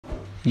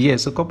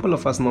Yes, a couple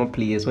of Arsenal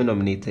players were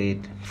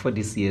nominated for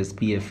this year's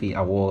PFA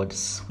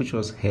Awards, which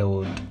was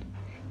held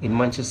in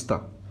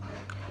Manchester.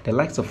 The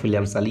likes of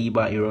William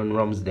Saliba, Aaron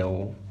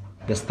Ramsdale,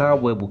 the star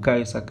boy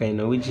Bukayo Saka, and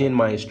Norwegian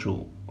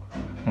maestro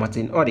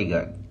Martin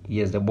Odegaard.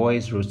 Yes, the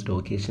boys rose to the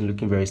occasion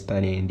looking very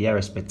stunning in their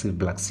respective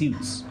black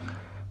suits.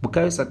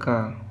 Bukayo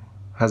Saka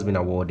has been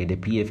awarded the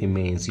PFA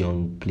Men's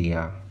Young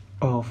Player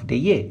of the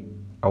Year,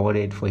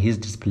 awarded for his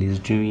displays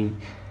during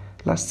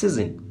last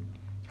season.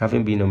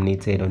 Having been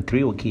nominated on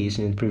 3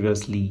 occasions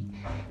previously,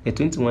 the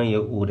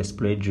 21-year-old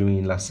displayed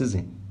during last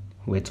season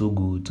were too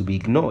good to be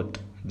ignored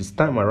this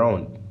time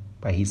around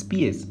by his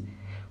peers,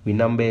 with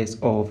numbers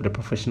of the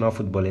Professional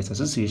Footballers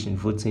Association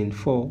voting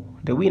for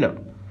the winner.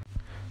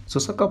 So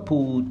Saka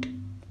pulled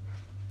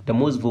the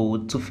most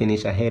votes to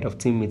finish ahead of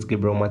teammate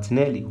Gabriel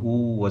Martinelli,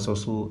 who was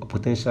also a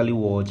potential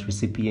award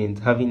recipient,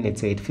 having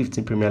netted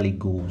 15 Premier League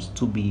goals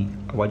to be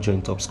our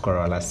joint top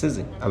scorer last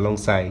season,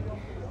 alongside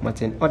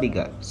Martin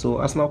Odegaard. So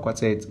Arsenal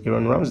quartet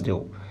Aaron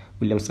Ramsdale,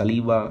 William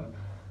Saliba,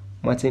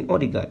 Martin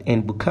Odegaard,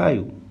 and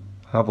Bukayo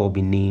have all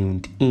been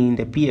named in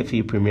the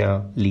PFA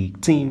Premier League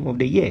Team of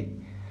the Year.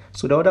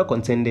 So the other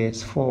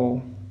contenders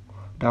for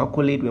the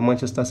accolade were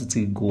Manchester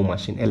City goal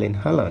machine Erling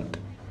Haaland,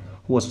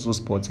 who was also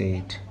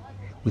spotted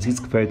with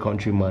his very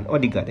countryman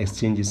Ødegaard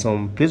exchanging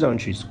some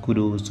pleasantries.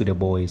 Kudos to the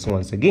boys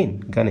once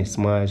again. Gooners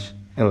Smash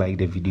and like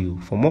the video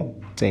for more.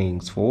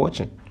 Thanks for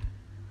watching.